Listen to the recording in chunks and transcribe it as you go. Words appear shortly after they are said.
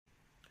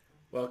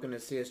Welcome to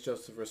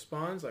CSJ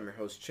Responds. I'm your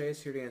host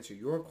Chase, here to answer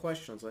your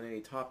questions on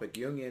any topic,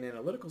 Jungian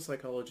analytical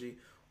psychology,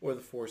 or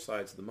the four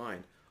sides of the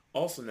mind,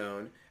 also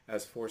known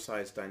as four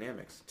sides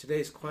dynamics.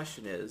 Today's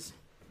question is,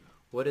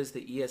 what is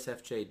the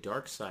ESFJ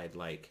dark side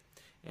like?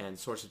 And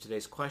source of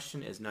today's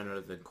question is none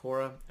other than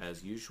Cora,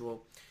 as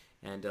usual.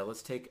 And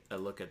let's take a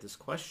look at this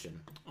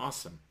question.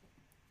 Awesome.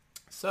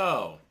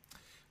 So,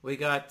 we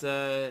got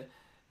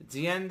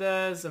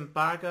Dienda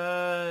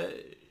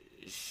Zambaga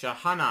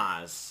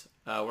Shahanas.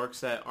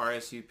 Works at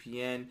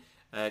RSUPN,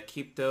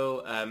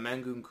 Kipto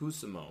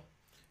Mangunkusumo,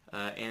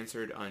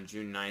 answered on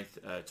June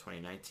 9th,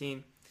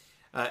 2019.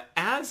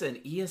 As an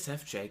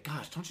ESFJ,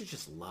 gosh, don't you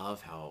just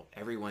love how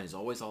everyone is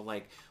always all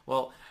like,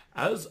 well,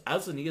 as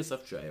an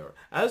ESFJ, or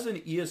as an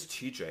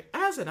ESTJ,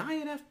 as an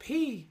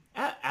INFP,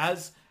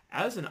 as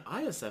an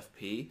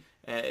ISFP,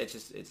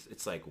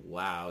 it's like,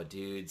 wow,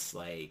 dudes,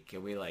 like,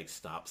 can we like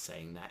stop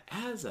saying that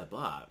as a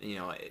blah?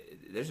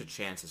 There's a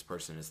chance this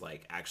person is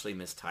like actually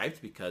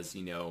mistyped because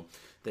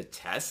the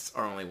tests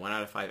are only 1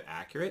 out of 5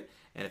 accurate,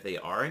 and if they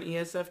are an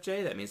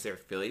ESFJ, that means they're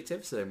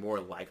affiliative, so they're more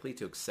likely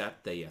to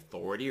accept the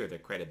authority or the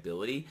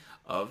credibility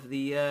of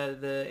the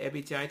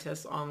MBTI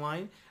test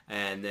online.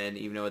 And then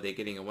even though they're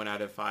getting a 1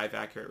 out of 5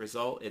 accurate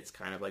result, it's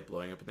kind of like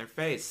blowing up in their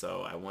face.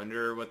 So I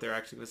wonder what they're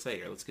actually going to say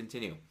here. Let's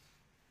continue.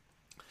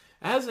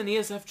 As an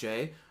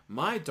ESFJ,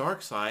 my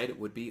dark side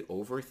would be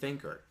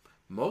overthinker.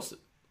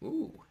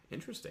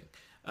 Interesting.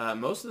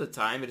 Most of the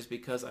time, it is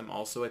because I'm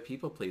also a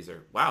people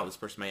pleaser. Wow, this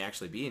person may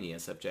actually be an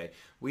ESFJ.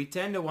 We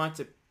tend to want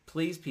to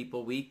please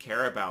people we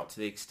care about to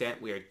the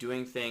extent we are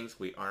doing things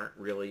we aren't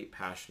really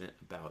passionate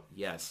about.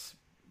 Yes,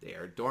 they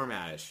are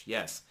doormatish.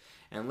 Yes,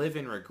 and live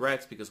in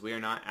regrets because we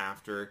are not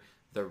after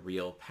the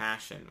real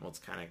passion. Well, it's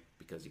kind of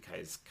because you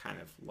guys kind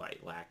of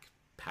lack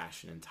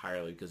passion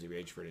entirely because you're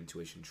Rageford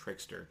Intuition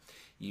Trickster.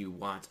 You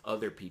want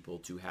other people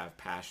to have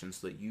passion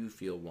so that you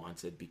feel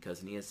wanted,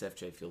 because an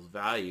ESFJ feels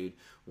valued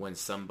when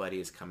somebody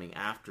is coming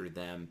after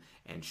them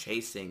and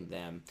chasing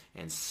them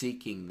and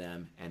seeking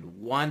them and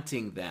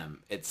wanting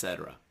them,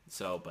 etc.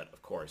 So, but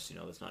of course,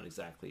 that's not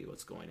exactly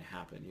what's going to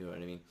happen. You know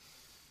what I mean?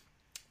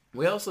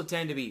 We also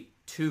tend to be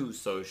too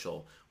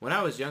social. When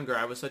I was younger,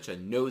 I was such a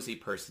nosy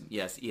person.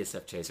 Yes,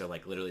 ESFJs are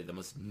like literally the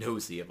most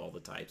nosy of all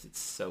the types. It's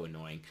so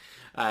annoying.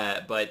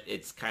 But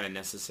it's kind of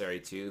necessary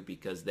too,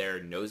 because their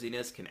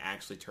nosiness can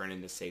actually turn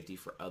into safety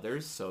for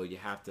others. So you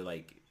have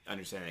to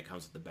understand that it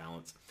comes with the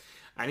balance.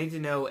 I need to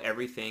know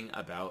everything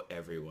about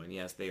everyone.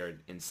 Yes, they are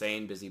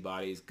insane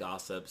busybodies,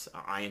 gossips.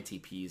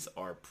 INTPs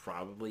are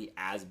probably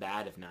as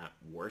bad, if not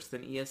worse,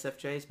 than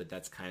ESFJs, but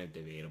that's kind of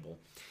debatable.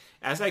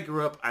 As I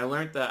grew up, I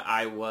learned that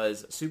I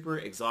was super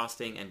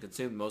exhausting and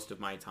consumed most of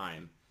my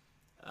time.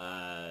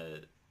 I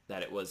learned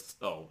that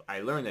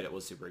it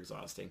was super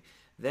exhausting.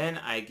 Then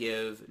I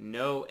give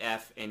no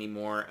F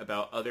anymore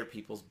about other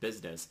people's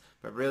business.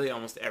 But really,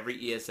 almost every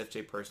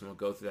ESFJ person will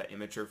go through that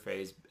immature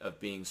phase of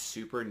being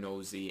super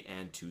nosy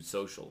and too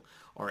social.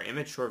 Our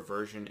immature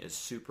version is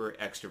super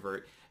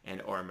extrovert,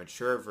 and our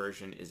mature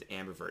version is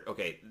ambivert.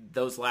 Okay,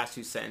 those last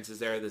 2 sentences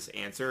there, this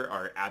answer,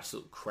 are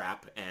absolute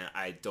crap, and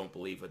I don't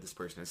believe what this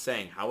person is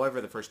saying. However,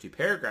 the first 2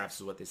 paragraphs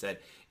is what they said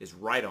is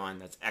right on.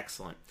 That's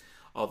excellent.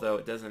 Although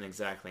it doesn't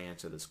exactly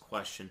answer this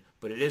question,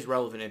 but it is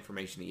relevant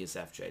information to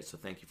ESFJ, so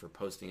thank you for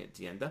posting it,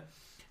 Dienda.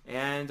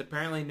 And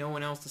apparently no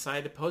one else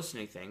decided to post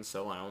anything,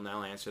 so I will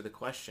now answer the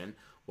question,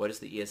 what is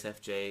the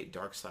ESFJ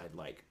dark side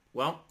like?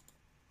 Well,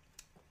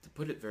 to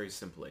put it very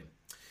simply,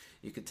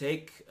 you could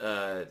take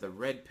the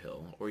red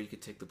pill, or you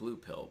could take the blue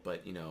pill,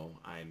 but,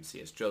 I'm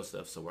C.S.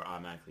 Joseph, so we're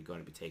automatically going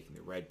to be taking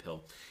the red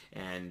pill,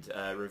 and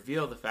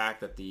reveal the fact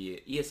that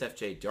the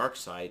ESFJ dark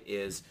side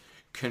is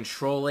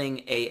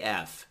controlling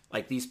AF.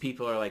 Like, these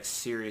people are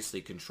seriously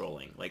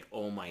controlling. Like,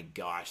 oh my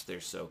gosh, they're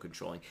so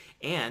controlling.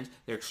 And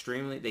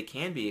they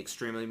can be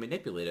extremely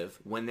manipulative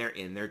when they're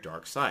in their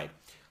dark side.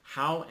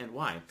 How and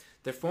why?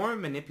 Their form of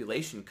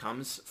manipulation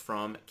comes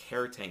from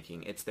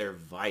caretaking. It's their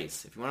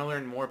vice. If you want to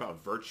learn more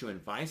about virtue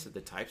and vice of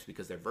the types,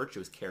 because their virtue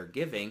is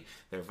caregiving,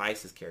 their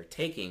vice is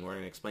caretaking, we're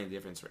going to explain the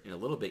difference in a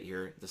little bit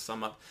here to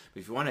sum up.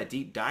 But if you want a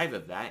deep dive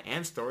of that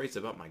and stories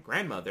about my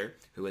grandmother,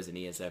 who is an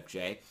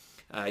ESFJ,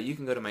 you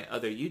can go to my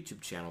other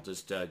YouTube channel.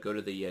 Just go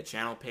to the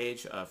channel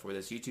page for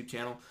this YouTube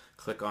channel,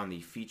 click on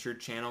the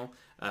featured channel,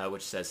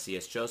 which says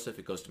CS Joseph.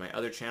 It goes to my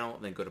other channel,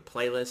 then go to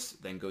playlists,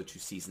 then go to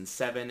season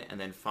 7, and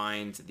then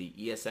find the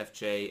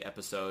ESFJ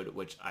episode,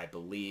 which I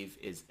believe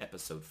is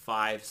episode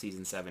 5,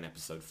 season 7,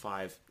 episode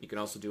 5. You can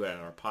also do it on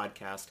our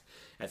podcast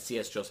at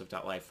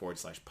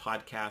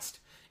csjoseph.live/podcast.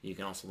 You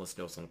can also listen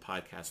to us on the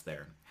podcast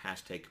there.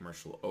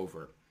 #commercial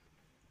over.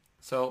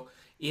 So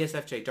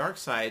ESFJ dark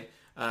side,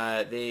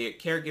 the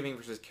caregiving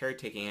versus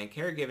caretaking, and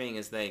caregiving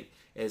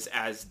is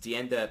as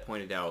Dienda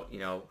pointed out,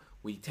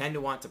 we tend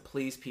to want to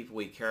please people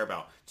we care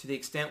about to the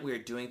extent we are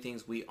doing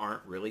things we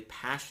aren't really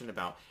passionate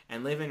about,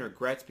 and live in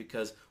regrets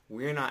because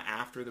we're not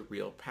after the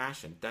real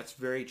passion. That's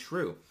very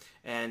true.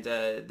 And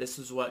this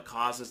is what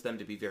causes them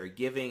to be very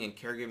giving and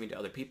caregiving to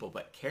other people.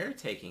 But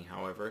caretaking,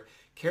 however,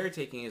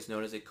 Caretaking is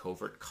known as a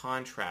covert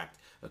contract.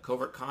 A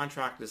covert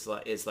contract is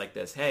like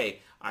this: hey,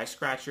 I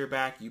scratch your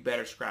back, you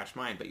better scratch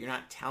mine, but you're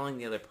not telling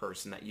the other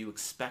person that you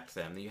expect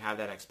them, that you have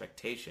that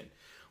expectation.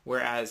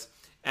 Whereas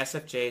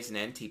SFJs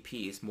and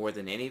NTPs, more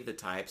than any of the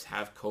types,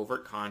 have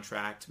covert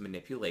contract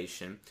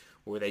manipulation,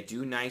 where they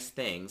do nice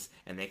things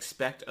and they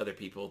expect other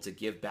people to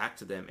give back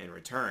to them in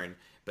return,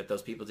 but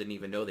those people didn't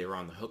even know they were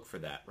on the hook for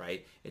that,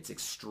 right? It's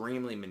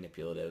extremely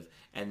manipulative.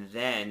 And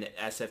then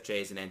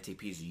SFJs and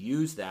NTPs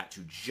use that to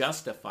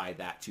justify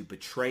that, to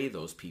betray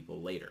those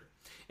people later.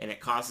 And it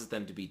causes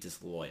them to be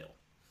disloyal.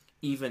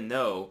 Even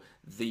though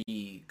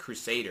the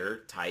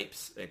crusader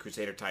types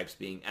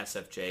being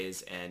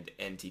SFJs and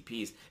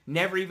NTPs,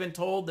 never even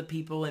told the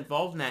people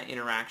involved in that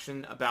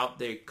interaction about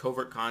the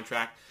covert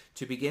contract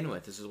to begin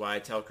with. This is why I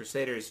tell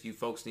crusaders, you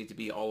folks need to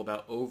be all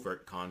about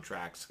overt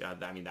contracts.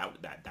 I mean, that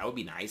would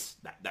be nice.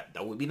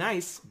 That would be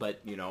nice,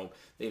 but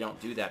they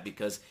don't do that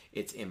because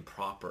it's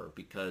improper,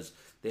 because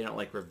they don't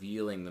like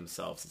revealing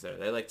themselves, etc.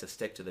 They like to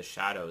stick to the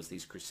shadows,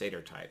 these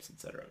crusader types,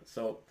 etc.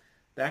 So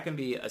that can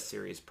be a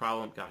serious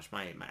problem. Gosh,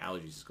 my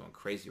allergies is going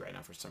crazy right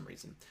now for some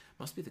reason.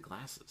 Must be the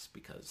glasses,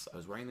 because I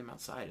was wearing them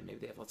outside and maybe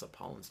they have lots of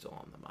pollen still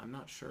on them. I'm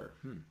not sure.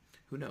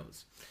 Who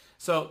knows?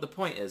 So the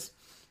point is,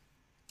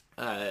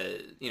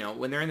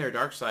 when they're in their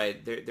dark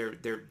side,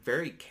 they're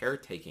very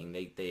caretaking.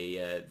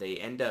 They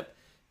end up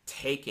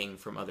taking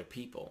from other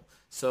people.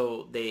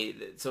 So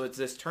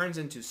this turns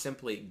into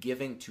simply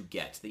giving to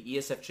get. The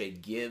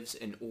ESFJ gives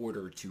in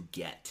order to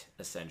get,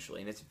 essentially,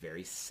 and it's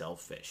very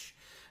selfish.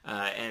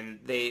 And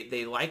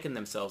they liken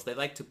themselves, they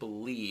like to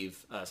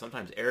believe,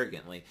 sometimes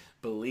arrogantly,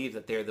 believe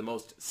that they're the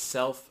most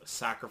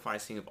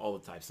self-sacrificing of all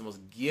the types, the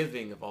most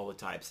giving of all the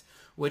types,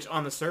 which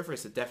on the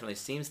surface it definitely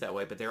seems that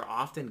way, but they're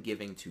often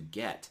giving to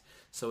get.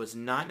 So it's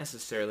not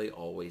necessarily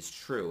always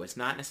true. It's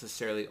not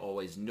necessarily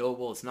always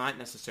noble. It's not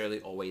necessarily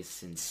always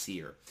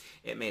sincere.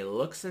 It may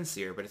look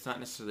sincere, but it's not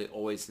necessarily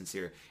always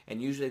sincere. And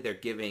usually their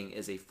giving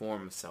is a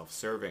form of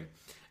self-serving.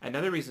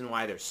 Another reason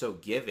why they're so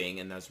giving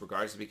in those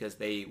regards is because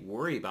they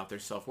worry about their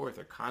self-worth.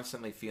 They're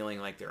constantly feeling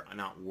like they're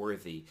not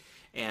worthy.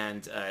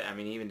 And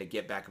even to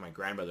get back at my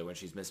grandmother when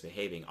she's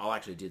misbehaving, I'll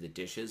actually do the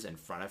dishes in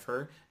front of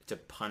her to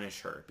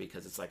punish her,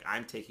 because it's like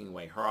I'm taking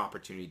away her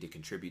opportunity to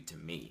contribute to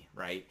me,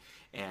 right?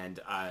 And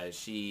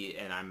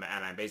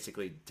I'm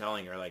basically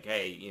telling her, like,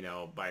 hey,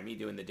 by me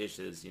doing the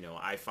dishes,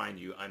 I find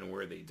you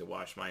unworthy to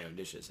wash my own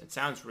dishes. It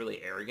sounds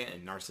really arrogant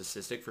and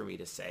narcissistic for me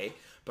to say,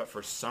 but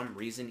for some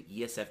reason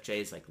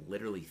ESFJs like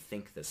literally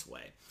think this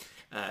way.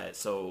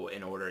 So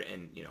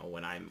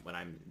when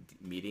I'm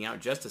meeting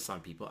out justice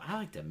on people, I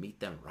like to meet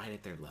them right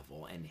at their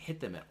level and hit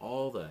them at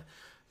all the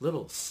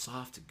little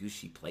soft,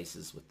 gushy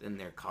places within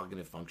their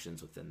cognitive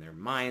functions, within their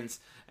minds,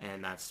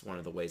 and that's one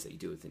of the ways that you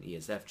do it with an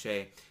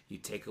ESFJ. You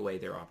take away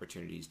their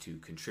opportunities to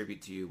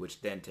contribute to you, which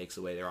then takes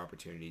away their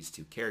opportunities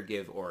to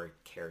caregive or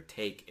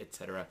caretake,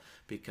 etc.,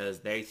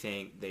 because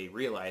they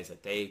realize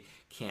that they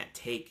can't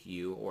take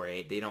you, or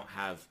they don't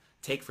have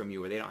take from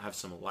you, or they don't have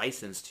some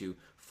license to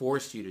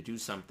force you to do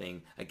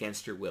something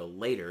against your will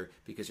later,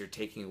 because you're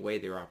taking away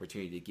their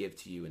opportunity to give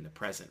to you in the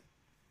present,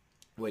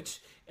 which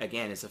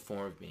again is a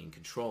form of being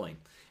controlling.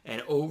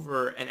 And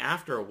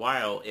after a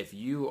while, if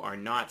you are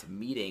not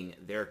meeting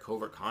their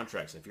covert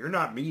contracts, if you're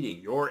not meeting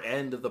your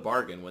end of the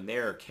bargain when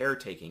they're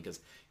caretaking, because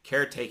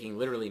caretaking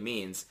literally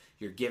means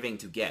you're giving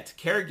to get.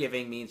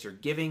 Caregiving means you're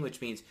giving,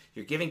 which means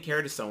you're giving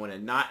care to someone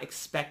and not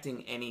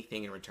expecting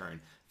anything in return.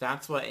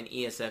 That's what an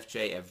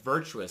ESFJ, a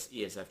virtuous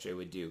ESFJ,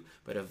 would do.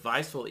 But a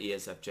viceful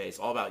ESFJ is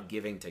all about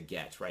giving to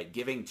get, right?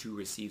 Giving to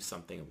receive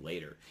something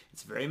later.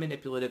 It's very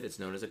manipulative. It's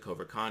known as a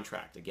covert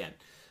contract, again.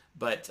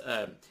 But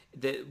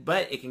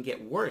it can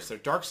get worse. Their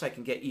dark side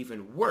can get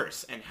even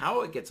worse. And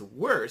how it gets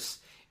worse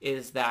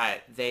is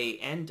that they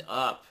end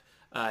up,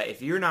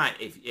 if you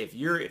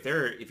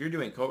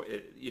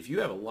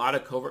have a lot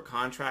of covert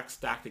contracts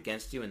stacked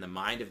against you in the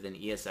mind of an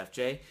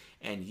ESFJ,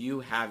 and you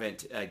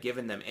haven't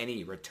given them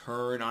any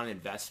return on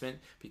investment,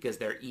 because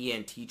their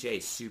ENTJ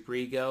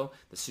superego,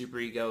 the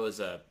superego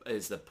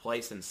is the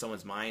place in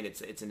someone's mind.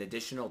 It's an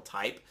additional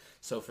type.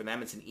 So for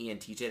them, it's an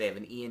ENTJ. They have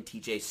an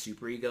ENTJ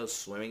superego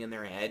swimming in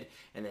their head,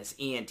 and this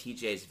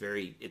ENTJ is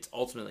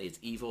it's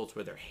evil. It's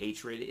where their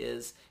hatred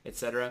is,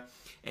 etc.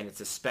 And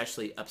it's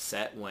especially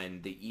upset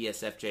when the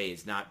ESFJ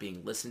is not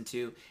being listened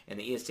to, and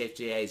the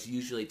ESFJ is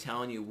usually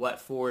telling you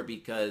what for,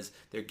 because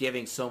they're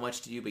giving so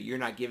much to you, but you're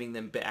not giving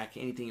them back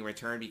anything in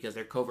return, because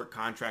they're covert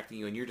contracting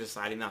you and you're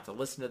deciding not to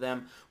listen to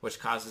them, which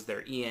causes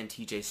their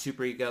ENTJ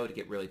superego to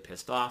get really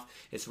pissed off.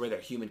 It's where their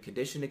human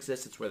condition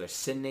exists. It's where their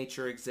sin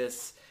nature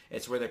exists.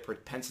 It's where their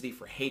propensity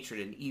for hatred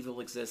and evil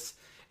exists.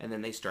 And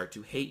then they start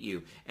to hate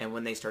you. And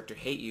when they start to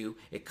hate you,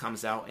 it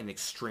comes out in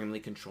extremely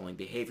controlling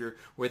behavior,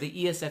 where the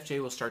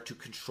ESFJ will start to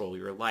control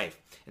your life.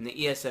 And the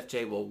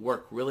ESFJ will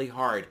work really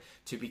hard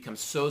to become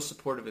so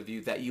supportive of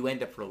you that you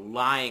end up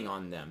relying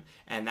on them.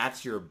 And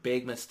that's your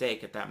big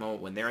mistake at that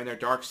moment. When they're in their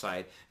dark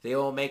side, they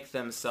will make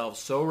themselves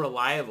so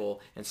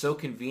reliable and so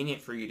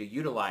convenient for you to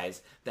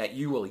utilize that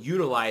you will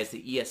utilize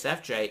the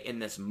ESFJ in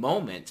this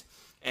moment.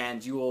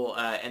 And you will,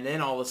 and then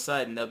all of a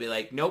sudden they'll be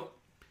like, nope,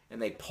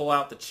 and they pull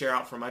out the chair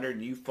out from under,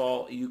 and you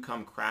fall, you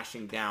come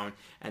crashing down,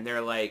 and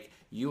they're like,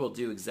 you will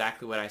do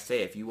exactly what I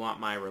say. If you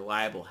want my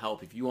reliable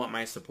help, if you want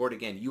my support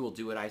again, you will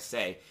do what I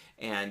say.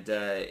 And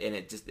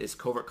it just, this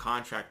covert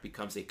contract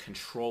becomes a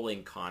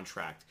controlling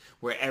contract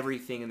where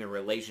everything in the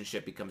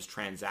relationship becomes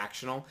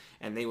transactional,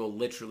 and they will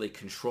literally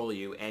control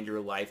you and your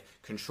life,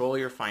 control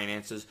your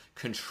finances,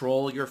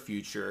 control your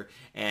future,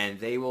 and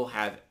they will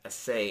have a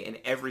say in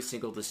every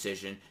single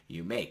decision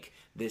you make.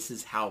 This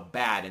is how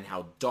bad and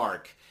how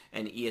dark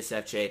an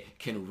ESFJ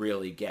can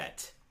really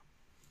get.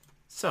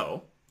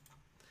 So,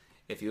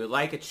 if you would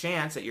like a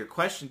chance at your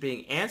question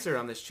being answered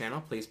on this channel,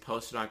 please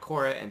post it on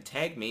Quora and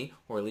tag me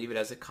or leave it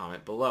as a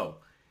comment below.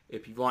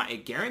 If you want a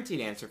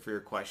guaranteed answer for your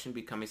question,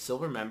 become a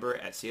silver member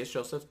at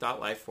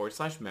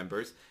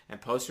csjoseph.life/members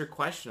and post your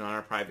question on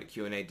our private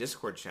Q&A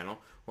Discord channel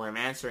where I'm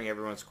answering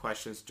everyone's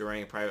questions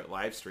during a private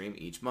live stream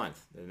each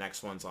month. The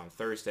next one's on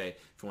Thursday.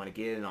 If you want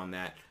to get in on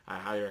that, I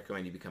highly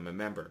recommend you become a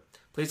member.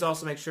 Please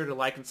also make sure to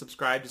like and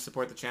subscribe to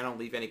support the channel and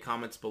leave any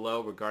comments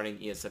below regarding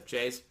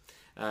ESFJs.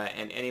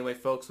 And anyway,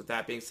 folks, with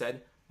that being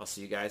said, I'll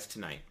see you guys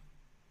tonight.